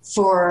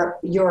for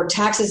your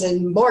taxes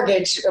and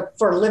mortgage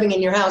for living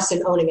in your house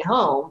and owning a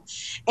home,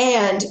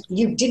 and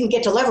you didn't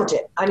get to leverage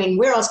it. I mean,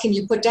 where else can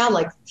you put down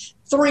like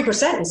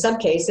 3% in some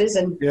cases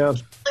and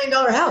 $1 million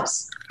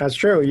house? That's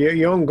true.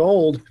 You own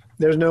gold.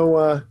 There's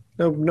no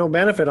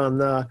benefit on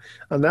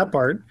that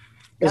part,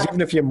 because even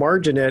if you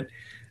margin it,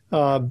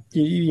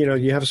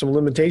 you have some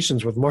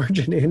limitations with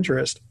margin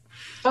interest.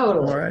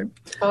 Totally. All right.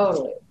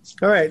 Totally.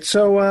 All right.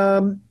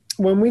 So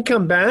when we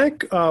come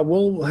back,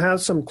 we'll have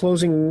some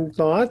closing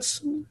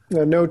thoughts.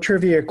 No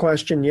trivia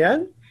question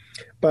yet,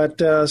 but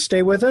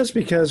stay with us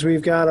because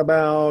we've got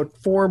about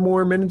 4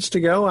 more minutes to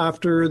go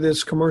after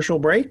this commercial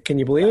break. Can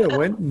you believe it? It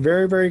went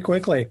very, very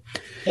quickly.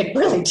 It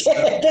really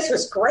did. This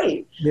was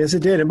great. Yes,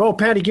 it did. And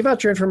Patty, give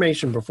out your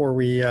information before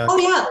we... Oh,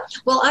 yeah.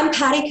 Well, I'm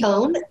Patti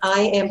Cohn.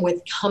 I am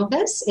with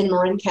Compass in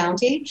Marin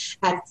County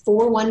at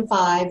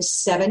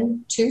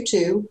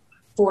 415-722-4842.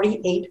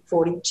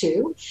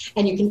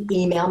 And you can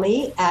email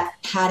me at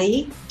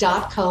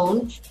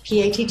patti.cohn,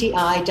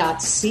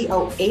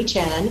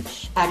 PATTI.COHN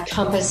at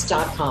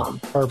compass.com.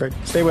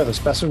 Perfect. Stay with us.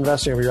 Best of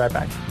Investing. We'll be right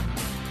back.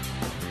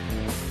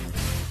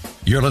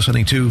 You're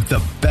listening to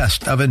The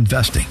Best of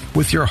Investing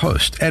with your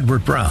host,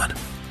 Edward Brown.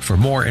 For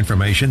more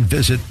information,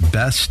 visit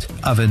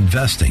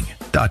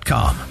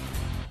bestofinvesting.com.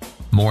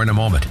 More in a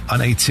moment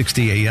on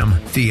 860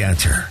 AM, The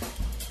Answer.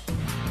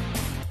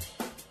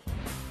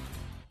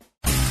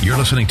 You're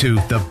listening to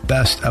The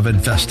Best of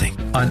Investing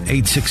on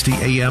 860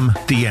 AM,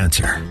 The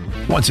Answer.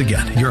 Once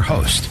again, your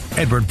host,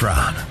 Edward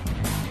Brown.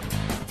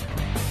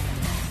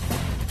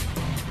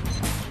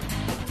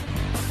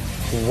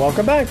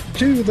 Welcome back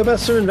to The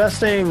Best of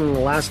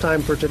Investing. Last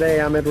time for today,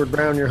 I'm Edward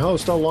Brown, your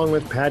host, along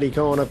with Patti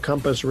Cohn of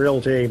Compass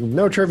Realty.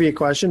 No trivia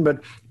question,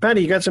 but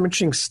Patti, you got some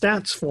interesting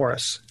stats for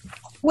us.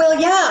 Well,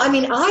 yeah. I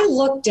mean, I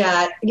looked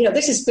at,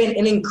 this has been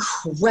an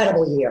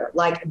incredible year,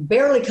 like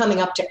barely coming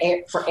up to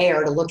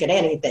air to look at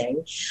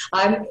anything.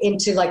 I'm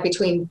into like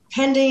between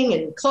pending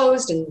and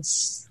closed and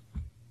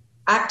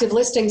active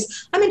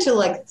listings. I'm into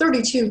like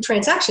 32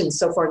 transactions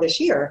so far this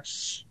year.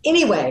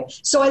 Anyway,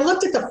 so I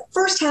looked at the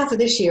first half of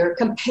this year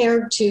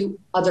compared to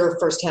other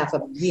first half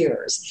of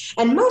years.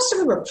 And most of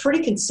them are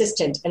pretty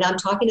consistent. And I'm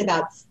talking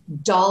about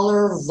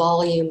dollar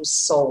volume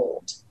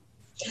sold.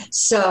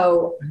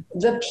 So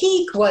the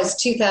peak was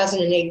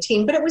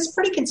 2018, but it was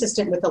pretty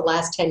consistent with the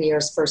last 10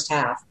 years first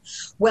half.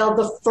 Well,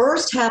 the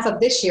first half of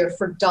this year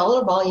for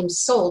dollar volume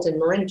sold in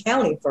Marin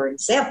County, for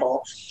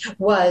example,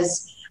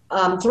 was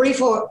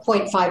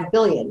 3.5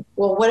 billion.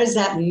 Well, what does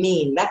that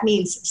mean? That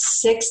means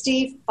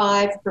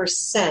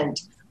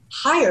 65%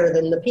 higher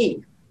than the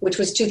peak, which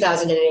was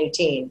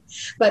 2018.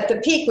 But the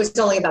peak was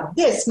only about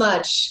this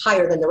much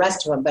higher than the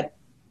rest of them. But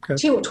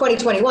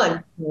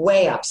 2021,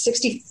 way up,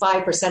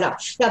 65% up.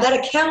 Now, that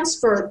accounts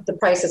for the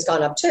price has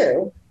gone up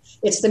too.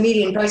 It's the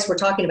median price we're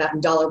talking about in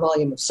dollar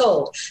volume of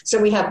sold. So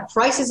we have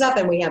prices up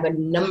and we have a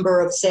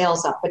number of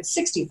sales up, but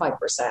 65%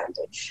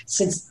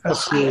 since the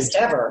highest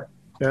ever.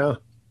 Yeah.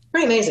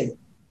 Pretty amazing.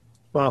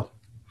 Wow.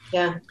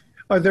 Yeah.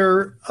 Are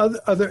there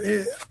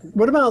other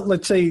what about,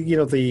 let's say,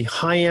 the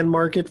high-end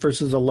market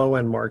versus the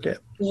low-end market?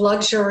 The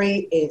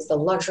luxury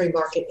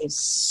market is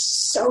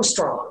so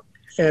strong.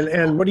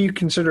 And what do you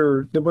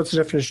consider, what's the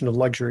definition of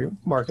luxury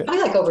market?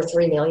 Probably like over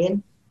 3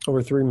 million.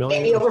 Over 3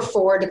 million? Maybe over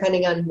 4,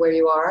 depending on where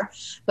you are.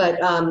 But,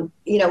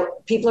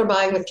 people are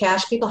buying with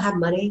cash. People have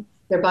money.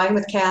 They're buying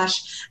with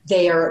cash.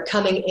 They are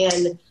coming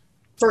in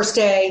first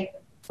day,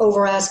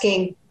 over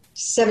asking,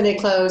 7-day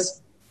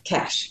close,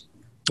 cash.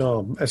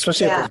 Oh,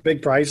 especially at those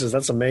big prices.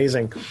 That's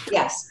amazing.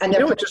 Yes. And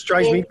what just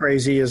drives me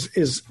crazy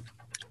is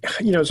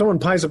someone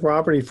buys a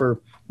property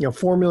for,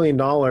 $4 million.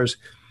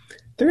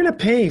 They're going to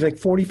pay like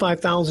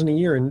 $45,000 a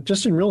year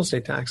just in real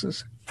estate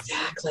taxes.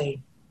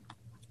 Exactly.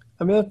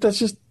 I mean, that's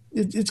just,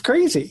 it's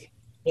crazy.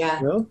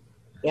 Yeah.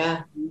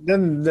 Yeah.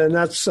 Then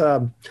that's,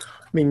 you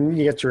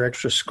get your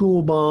extra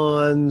school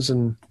bonds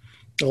and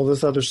all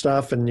this other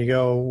stuff. And you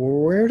go,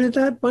 where did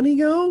that money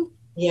go?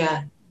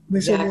 Yeah. They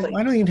say, well,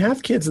 I don't even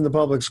have kids in the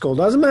public school.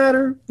 Doesn't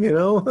matter,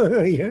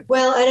 Yeah.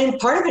 Well, and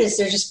part of it is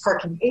they're just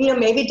parking.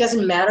 Maybe it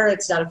doesn't matter.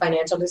 It's not a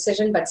financial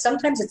decision, but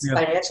sometimes it's a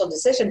financial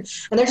decision,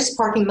 and they're just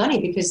parking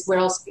money because where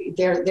else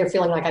they're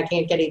feeling like I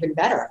can't get even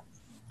better.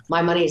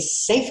 My money is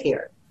safe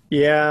here.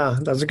 Yeah,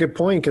 that's a good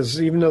point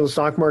because even though the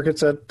stock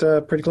market's at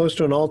pretty close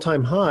to an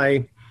all-time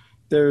high,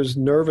 there's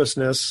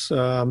nervousness.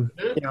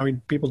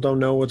 People don't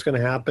know what's going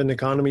to happen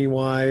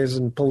economy-wise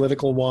and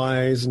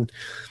political-wise,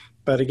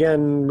 But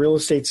again, real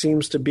estate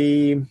seems to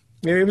be,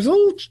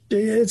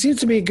 it seems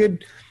to be a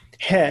good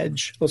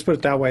hedge. Let's put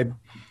it that way.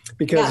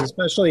 Because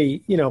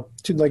especially,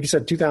 like you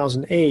said,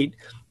 2008,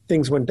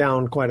 things went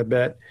down quite a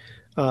bit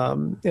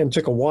and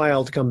took a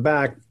while to come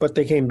back, but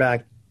they came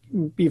back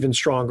even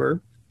stronger.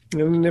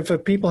 And if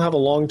people have a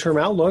long-term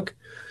outlook,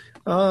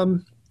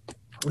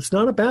 it's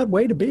not a bad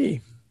way to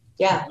be.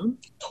 Yeah.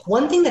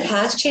 One thing that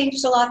has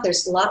changed a lot,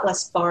 there's a lot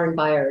less foreign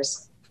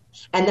buyers.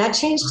 And that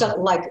changed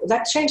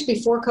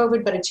before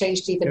COVID, but it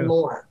changed even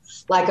more.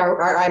 Like,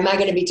 am I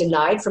going to be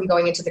denied from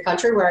going into the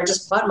country where I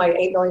just bought my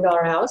 $8 million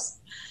house?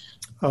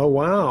 Oh,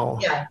 wow.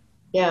 Yeah.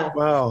 Yeah.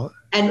 Wow.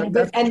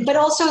 But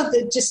also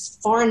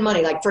just foreign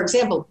money. Like, for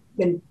example,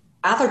 in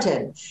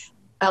Atherton,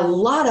 a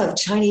lot of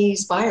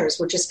Chinese buyers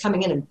were just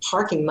coming in and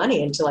parking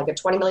money into like a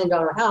 $20 million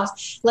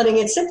house, letting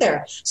it sit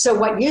there. So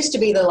what used to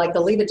be the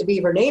Leave It to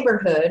Beaver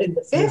neighborhood in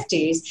the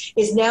 50s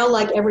is now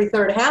like every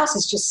third house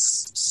is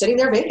just sitting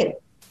there vacant.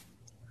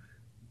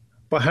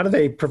 Well, how do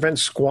they prevent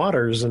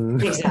squatters?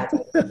 Exactly.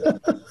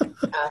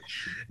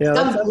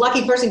 Some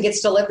lucky person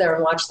gets to live there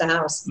and watch the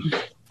house.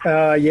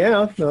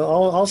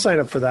 I'll sign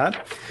up for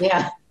that.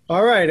 Yeah.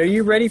 All right. Are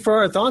you ready for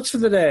our thoughts for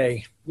the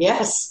day?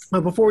 Yes.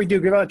 Before we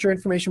do, give out your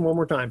information one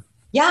more time.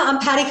 Yeah, I'm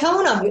Patti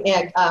Cohn. I'm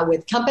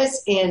with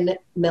Compass in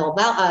Mill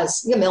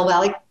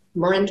Valley,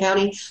 Marin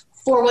County,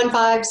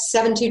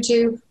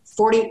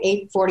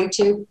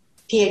 415-722-4842.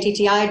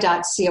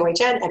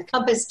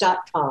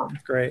 patti.cohn@compass.com.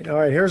 Great. All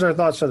right, here's our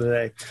thoughts for the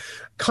day.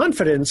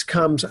 Confidence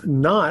comes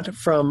not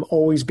from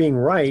always being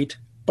right,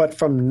 but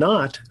from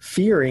not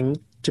fearing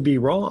to be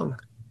wrong.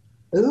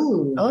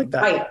 Ooh, I like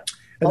that. Right.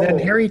 And then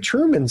Harry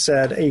Truman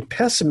said, a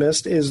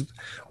pessimist is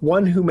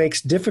one who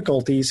makes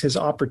difficulties his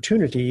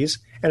opportunities,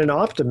 and an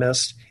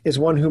optimist is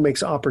one who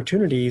makes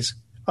opportunities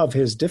of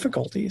his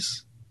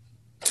difficulties.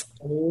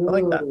 Ooh. I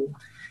like that.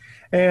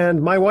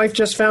 And my wife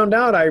just found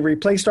out I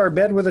replaced our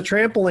bed with a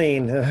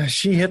trampoline.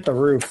 She hit the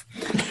roof.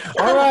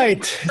 All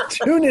right.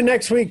 Tune in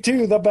next week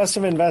to The Best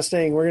of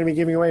Investing. We're going to be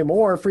giving away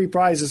more free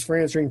prizes for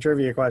answering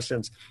trivia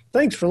questions.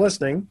 Thanks for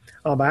listening.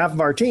 On behalf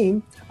of our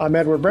team, I'm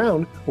Edward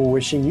Brown,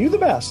 wishing you the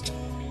best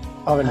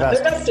of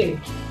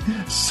investing.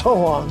 So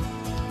long.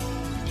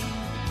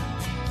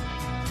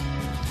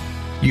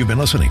 You've been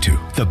listening to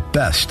The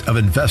Best of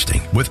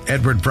Investing with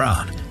Edward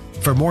Brown.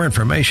 For more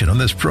information on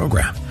this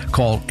program,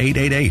 call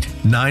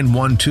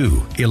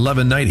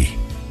 888-912-1190.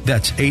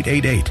 That's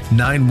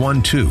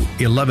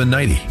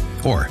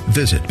 888-912-1190. Or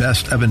visit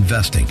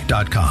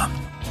bestofinvesting.com.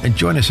 And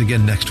join us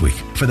again next week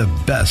for The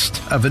Best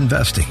of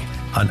Investing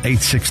on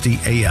 860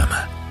 AM.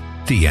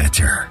 The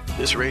Answer.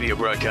 This radio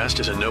broadcast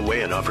is in no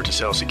way an offer to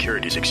sell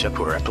securities except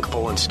where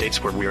applicable in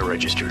states where we are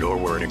registered or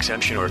where an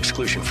exemption or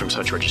exclusion from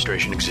such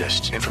registration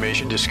exists.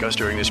 Information discussed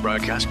during this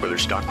broadcast, whether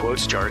stock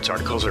quotes, charts,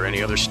 articles, or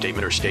any other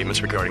statement or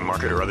statements regarding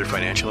market or other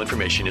financial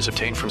information, is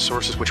obtained from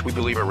sources which we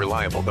believe are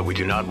reliable, but we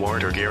do not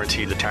warrant or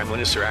guarantee the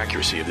timeliness or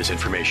accuracy of this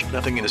information.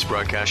 Nothing in this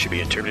broadcast should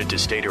be interpreted to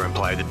state or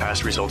imply that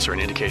past results are an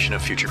indication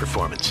of future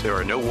performance. There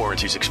are no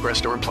warranties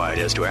expressed or implied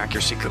as to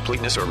accuracy,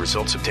 completeness, or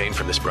results obtained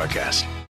from this broadcast.